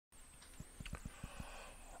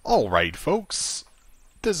Alright, folks.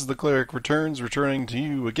 This is the Cleric Returns, returning to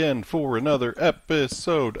you again for another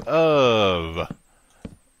episode of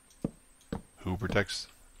Who Protects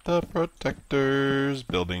the Protectors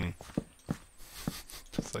building.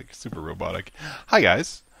 It's like super robotic. Hi,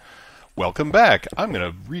 guys. Welcome back. I'm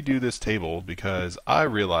going to redo this table because I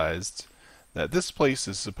realized that this place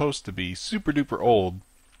is supposed to be super duper old,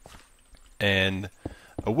 and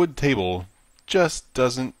a wood table just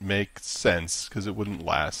doesn't make sense because it wouldn't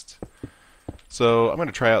last. So I'm going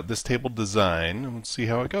to try out this table design and see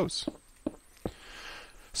how it goes.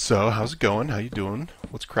 So how's it going? How you doing?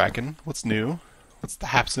 What's cracking? What's new? What's the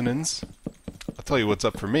happenings? I'll tell you what's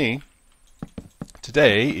up for me.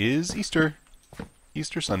 Today is Easter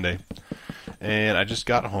Sunday, and I just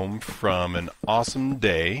got home from an awesome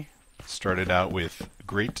day. Started out with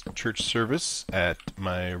great church service at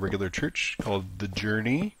my regular church called The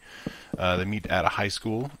Journey. They meet at a high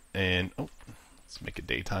school, and let's make it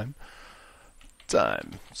daytime.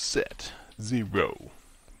 Time, set, 0.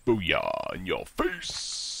 Booyah, in your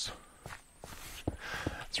face.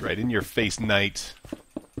 That's right, in your face, night.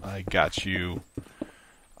 I got you.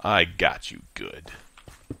 I got you good.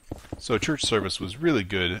 So church service was really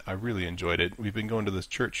good. I really enjoyed it. We've been going to this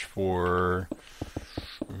church for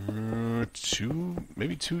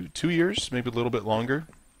two years, maybe a little bit longer.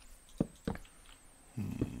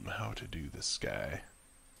 How to do this guy?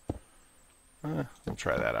 We'll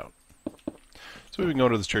try that out. So we've been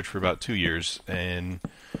going to this church for about 2 years, and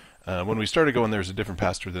when we started going, there was a different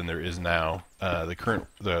pastor than there is now.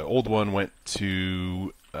 The old one went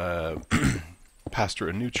to pastor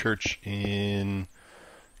a new church in,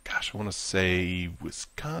 I want to say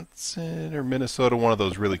Wisconsin or Minnesota, one of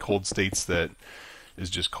those really cold states that is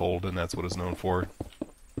just cold, and that's what it's known for.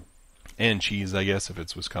 And cheese, I guess, if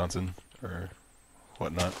it's Wisconsin or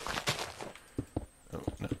whatnot. Oh,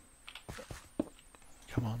 no.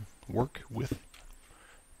 Come on, work with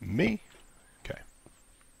me. Okay.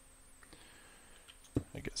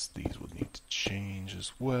 I guess these would need to change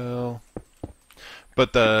as well.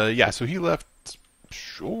 But so he left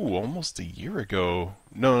almost a year ago.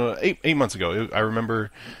 No, 8 months ago. I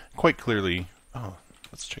remember quite clearly. Oh,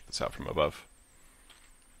 let's check this out from above.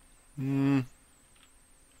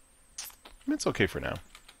 It's okay for now.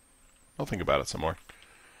 I'll think about it some more.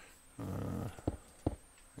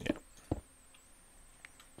 Yeah.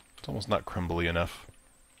 It's almost not crumbly enough.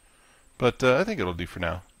 But I think it'll do for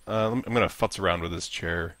now. I'm going to futz around with this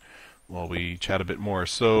chair while we chat a bit more.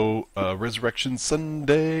 So, Resurrection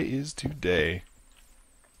Sunday is today.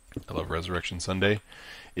 I love Resurrection Sunday.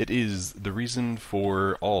 It is the reason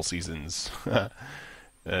for all seasons.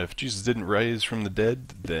 If Jesus didn't rise from the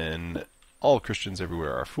dead, then all Christians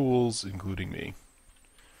everywhere are fools, including me.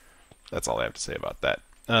 That's all I have to say about that.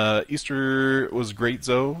 Easter was great,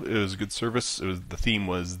 though. It was a good service. The theme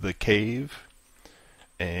was the cave,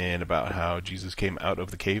 and about how Jesus came out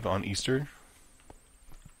of the cave on Easter.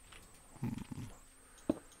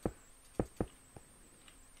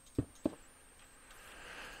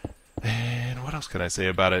 And what else can I say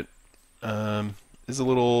about it? I'm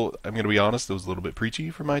going to be honest, it was a little bit preachy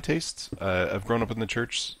for my taste. I've grown up in the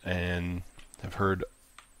church and have heard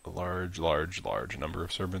a large number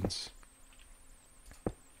of sermons.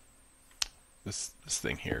 This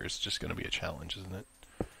thing here is just going to be a challenge, isn't it?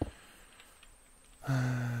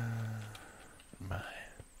 My.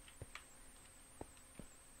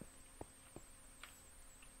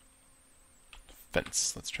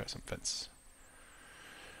 Fence. Let's try some fence.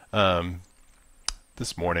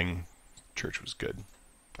 This morning, church was good.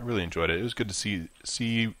 I really enjoyed it. It was good to see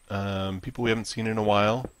people we haven't seen in a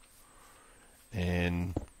while,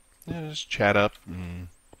 and just chat up and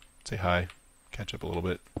say hi, catch up a little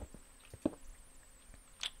bit.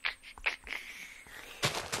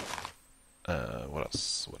 What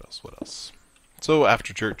else? So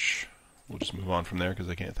after church, we'll just move on from there because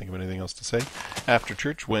I can't think of anything else to say. After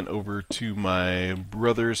church, went over to my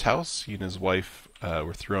brother's house. He and his wife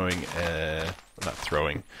were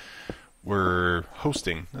we're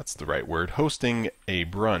hosting, that's the right word, hosting a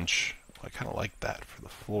brunch. I kind of like that for the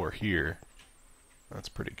floor here. That's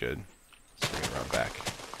pretty good. Let's bring it around back.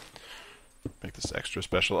 Make this extra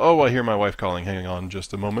special. Oh, I hear my wife calling. Hang on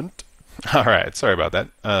just a moment. Alright, sorry about that.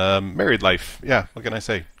 Married life. Yeah, what can I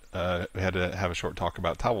say? We had to have a short talk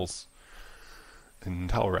about towels and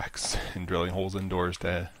towel racks and drilling holes in doors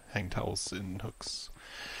to hang towels in hooks.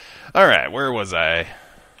 Alright, where was I?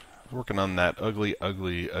 Working on that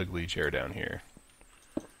ugly chair down here.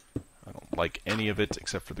 I don't like any of it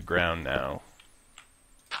except for the ground now.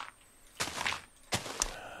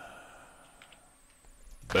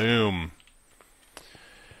 Boom.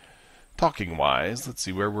 Talking wise, let's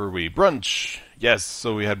see, where were we? Brunch! Yes,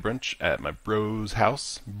 so we had brunch at my bro's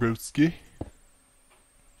house. Broski.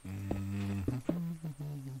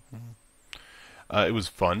 It was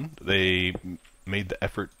fun. They made the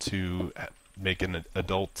effort to make an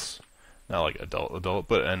adult, not like adult,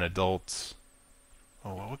 but an adult.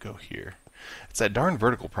 Oh, what would go here? It's that darn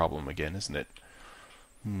vertical problem again, isn't it?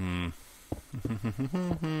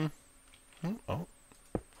 Oh.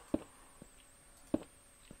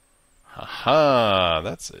 Haha,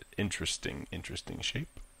 that's an interesting shape.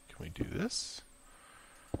 Can we do this?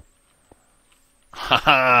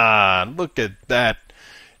 Haha, look at that.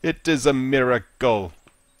 It is a miracle.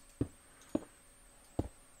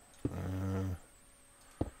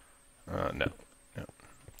 No.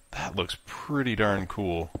 That looks pretty darn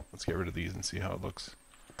cool. Let's get rid of these and see how it looks.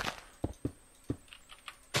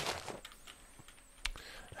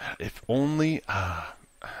 If only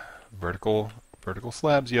vertical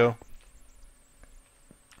slabs, yo.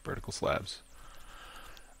 Vertical slabs.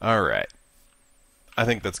 All right. I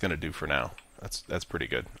think that's gonna do for now. That's pretty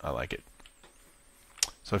good. I like it.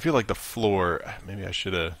 So I feel like the floor. Maybe I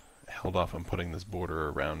should have held off on putting this border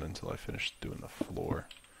around until I finished doing the floor.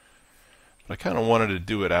 But I kind of wanted to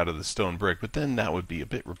do it out of the stone brick, but then that would be a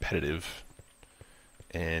bit repetitive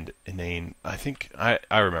and inane. I think I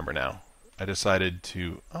remember now. I decided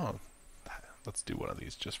to let's do one of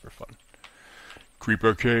these just for fun.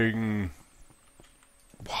 Creeper King.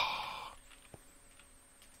 Wow.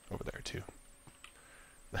 Over there too.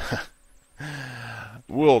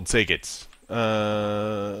 We'll take it.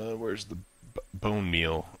 Where's the bone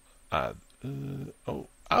meal? Oh,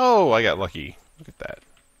 I got lucky. Look at that.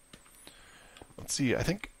 Let's see. I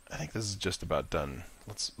think this is just about done.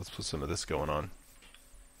 Let's put some of this going on.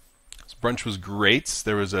 So brunch was great.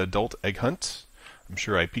 There was an adult egg hunt. I'm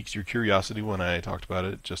sure I piqued your curiosity when I talked about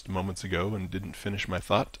it just moments ago and didn't finish my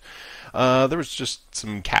thought. There was just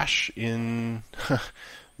some cash in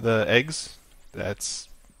the eggs. That's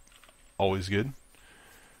always good.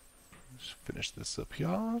 Just finish this up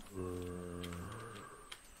here.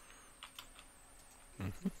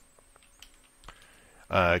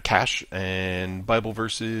 Cash and Bible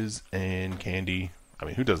verses and candy. I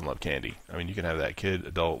mean, who doesn't love candy? I mean, you can have that kid,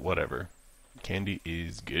 adult, whatever. Candy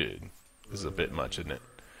is good. This is a bit much, isn't it?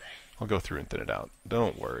 I'll go through and thin it out.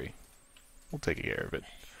 Don't worry. We'll take care of it.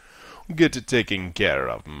 We'll get to taking care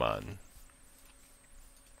of, man.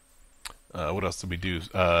 What else did we do?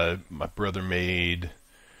 My brother made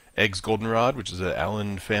eggs goldenrod, which is an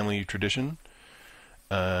Allen family tradition.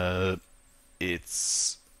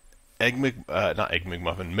 It's not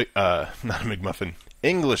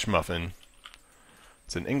English muffin.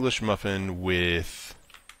 It's an English muffin with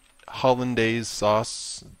hollandaise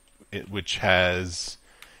sauce, which has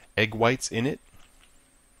egg whites in it.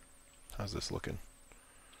 How's this looking?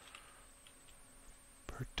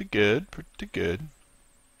 Pretty good, pretty good.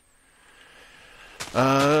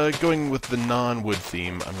 Going with the non-wood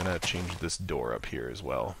theme, I'm gonna change this door up here as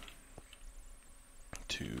well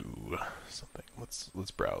to something. Let's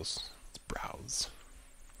browse. Let's browse.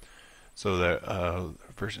 So the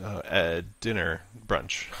dinner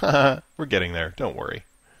brunch. We're getting there. Don't worry.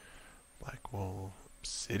 Blackwall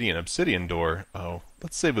obsidian door. Oh,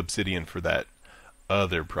 let's save obsidian for that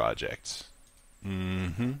other project.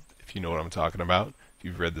 If you know what I'm talking about, if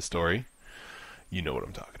you've read the story, you know what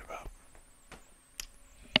I'm talking about.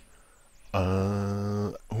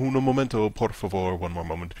 Uno momento, por favor. One more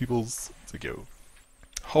moment, peoples. Let's go.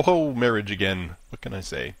 Ho ho, marriage again. What can I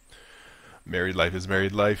say? Married life is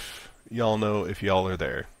married life. Y'all know if y'all are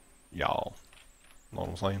there. Y'all. Know what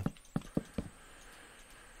I'm saying?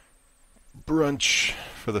 Brunch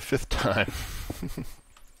for the 5th time.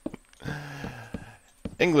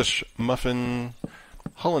 English muffin,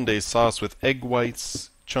 hollandaise sauce with egg whites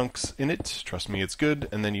chunks in it. Trust me, it's good.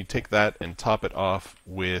 And then you take that and top it off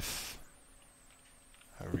with...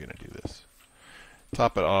 How are we going to do this?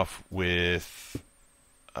 Top it off with...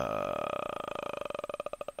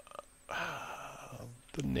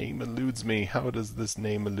 the name eludes me. How does this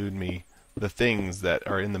name elude me? The things that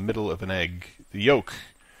are in the middle of an egg. The yolk.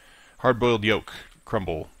 Hard-boiled yolk.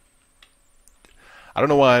 Crumble. I don't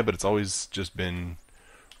know why, but it's always just been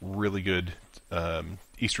really good.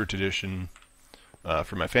 Easter tradition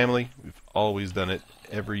for my family. We've always done it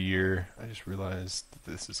every year. I just realized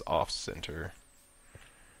this is off-center.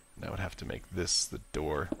 Now I would have to make this the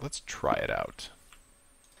door. Let's try it out.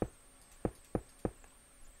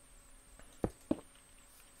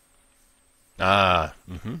 Does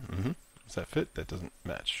that fit? That doesn't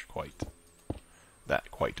match quite.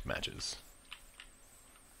 That quite matches.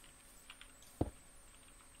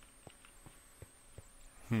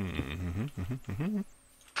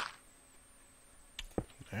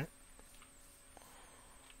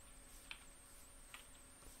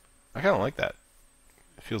 I kind of like that.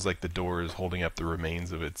 It feels like the door is holding up the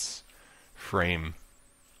remains of its frame.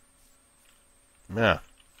 Yeah.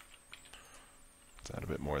 Let's add a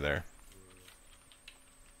bit more there.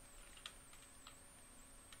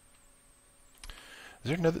 Is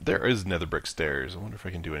there another? There is nether brick stairs. I wonder if I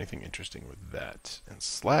can do anything interesting with that. And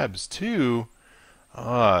slabs too.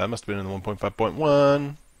 Ah, that must have been in the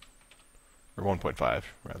 1.5.1 or 1.5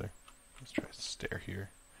 rather. Let's try a stair here.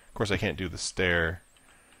 Of course, I can't do the stair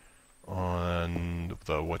on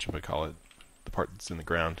the whatchamacallit, the part that's in the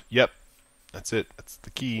ground. Yep, that's it. That's the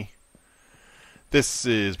key. This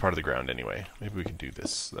is part of the ground anyway. Maybe we can do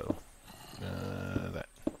this though. That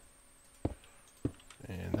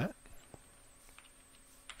and that.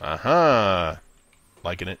 Aha!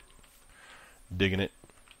 Liking it. Digging it.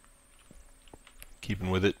 Keeping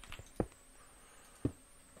with it.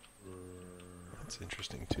 That's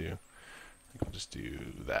interesting too. I think I'll just do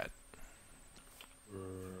that.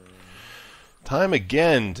 Time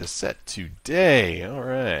again to set today.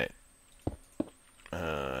 Alright.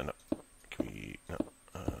 No. Can we... No.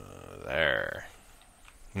 There.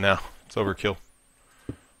 No. It's overkill.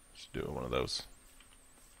 Just do one of those.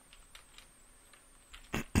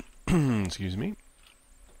 Excuse me.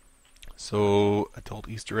 So, adult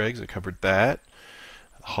Easter eggs, I covered that.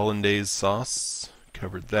 Hollandaise sauce,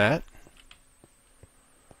 covered that.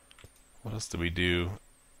 What else did we do?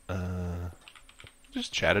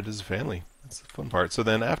 Just chatted as a family. That's the fun part. So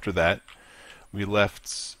then after that, we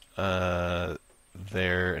left there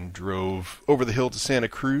and drove over the hill to Santa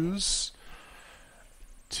Cruz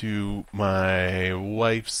to my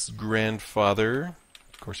wife's grandfather.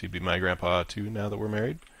 Of course, he'd be my grandpa too now that we're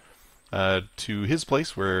married. To his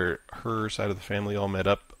place where her side of the family all met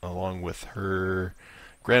up, along with her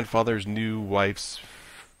grandfather's new wife's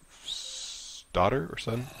daughter or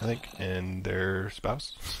son, I think, and their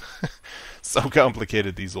spouse. So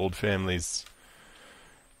complicated, these old families.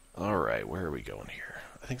 Alright, where are we going here?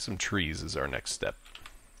 I think some trees is our next step.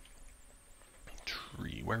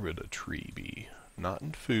 Tree. Where would a tree be? Not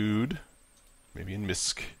in food. Maybe in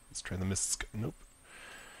misc. Let's try the misc. Nope.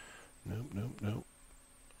 Nope.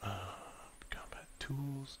 Combat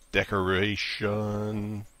tools.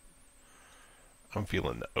 Decoration. I'm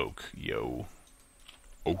feeling the oak, yo.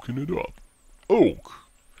 Oaking it up. Oak!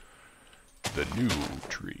 The new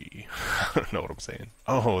tree. I don't know what I'm saying.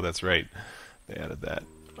 Oh, that's right. They added that.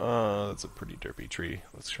 That's a pretty derpy tree.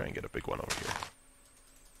 Let's try and get a big one over here.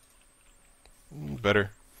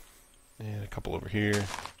 Better. And a couple over here.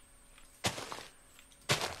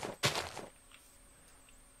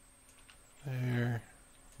 There.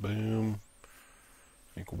 Boom.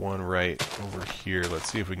 I think one right over here. Let's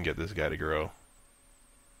see if we can get this guy to grow.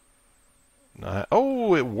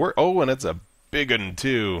 Oh, it worked. Oh, and it's a big one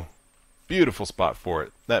too. Beautiful spot for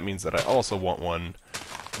it. That means that I also want one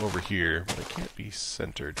over here, but it can't be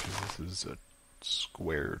centered because this is a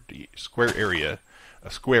square area. A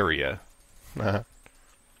square area.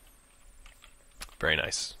 Very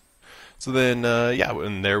nice. So then, yeah,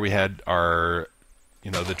 and there we had our,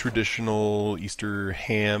 the traditional Easter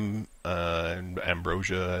ham and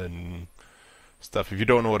ambrosia and stuff. If you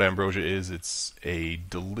don't know what ambrosia is, it's a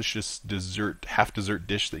delicious dessert, half dessert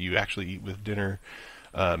dish that you actually eat with dinner,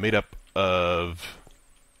 made up of,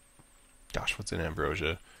 gosh, what's in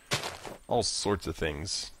ambrosia? All sorts of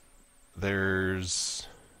things. There's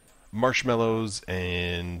marshmallows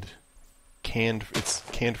and canned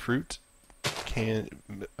fruit. How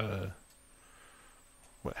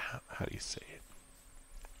do you say it?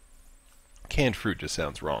 Canned fruit just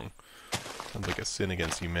sounds wrong. Sounds like a sin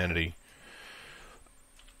against humanity.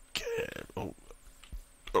 Oh,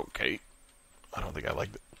 okay. I don't think I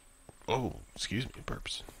like it. Oh, excuse me,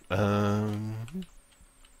 burps.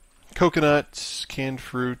 Coconut, canned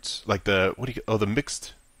fruit, like the the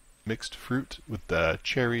mixed fruit with the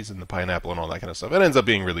cherries and the pineapple and all that kind of stuff. It ends up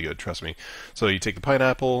being really good, trust me. So you take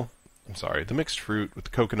the mixed fruit with the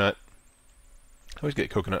coconut. I always get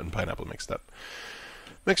coconut and pineapple mixed up.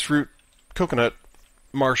 Mixed fruit, coconut,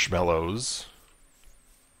 marshmallows,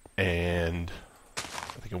 and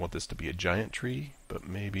I think I want this to be a giant tree, but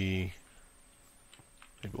maybe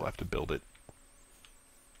we'll have to build it.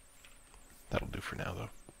 That'll do for now, though.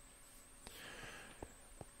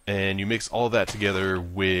 And you mix all of that together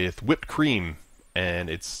with whipped cream, and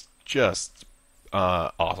it's just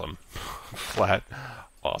awesome. Flat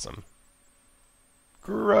awesome.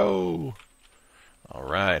 Grow!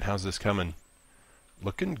 Alright, how's this coming?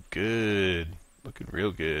 Looking good. Looking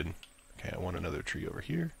real good. Okay, I want another tree over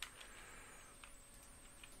here.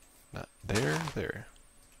 Not there.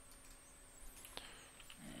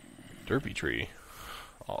 Derpy tree.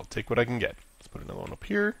 I'll take what I can get. Let's put another one up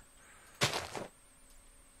here.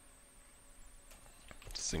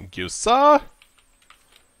 Thank you, sir.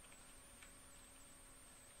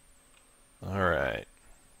 Alright.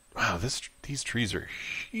 Wow, these trees are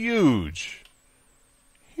huge.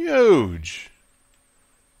 Huge.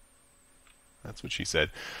 That's what she said.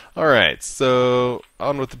 Alright, so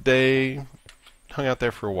on with the day. Hung out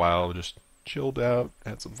there for a while, just chilled out,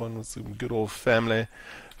 had some fun with some good old family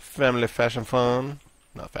fashion fun.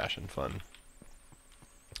 Not fashion fun.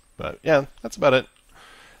 But yeah, that's about it.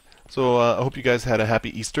 So I hope you guys had a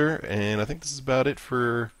happy Easter, and I think this is about it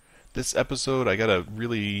for this episode. I gotta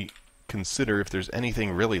really consider if there's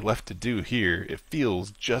anything really left to do here. It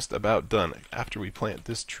feels just about done after we plant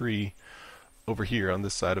this tree over here on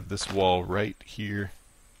this side of this wall right here.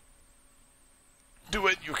 Do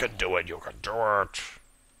it, you can do it, you can do it.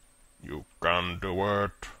 You can do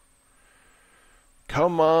it.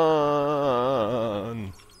 Come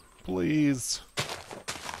on. Please.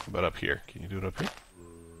 How about up here? Can you do it up here?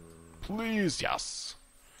 Please, yes.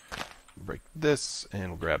 Break this, and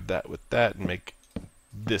we'll grab that with that and make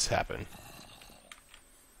this happen.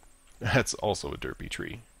 That's also a derpy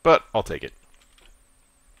tree, but I'll take it.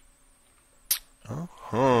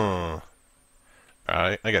 I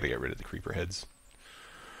gotta get rid of the creeper heads.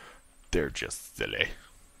 They're just silly.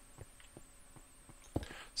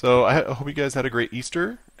 So I hope you guys had a great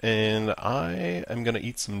Easter, and I am gonna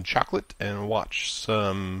eat some chocolate and watch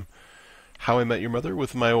some How I Met Your Mother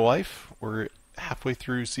with my wife. We're halfway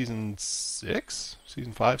through season 6,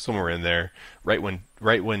 season 5, somewhere in there. Right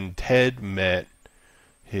when Ted met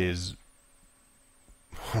his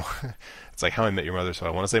it's like How I Met Your Mother, so I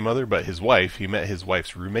want to say mother, but his wife. He met his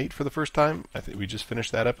wife's roommate for the first time. I think we just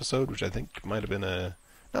finished that episode, which I think might have been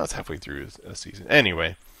no, it's halfway through a season.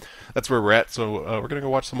 Anyway, that's where we're at. So we're gonna go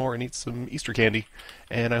watch some more and eat some Easter candy,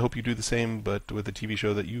 and I hope you do the same, but with a TV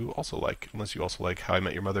show that you also like, unless you also like How I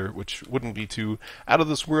Met Your Mother, which wouldn't be too out of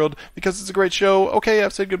this world because it's a great show. Okay,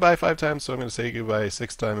 I've said goodbye 5 times, so I'm gonna say goodbye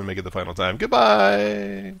 6th time and make it the final time.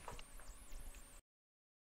 Goodbye.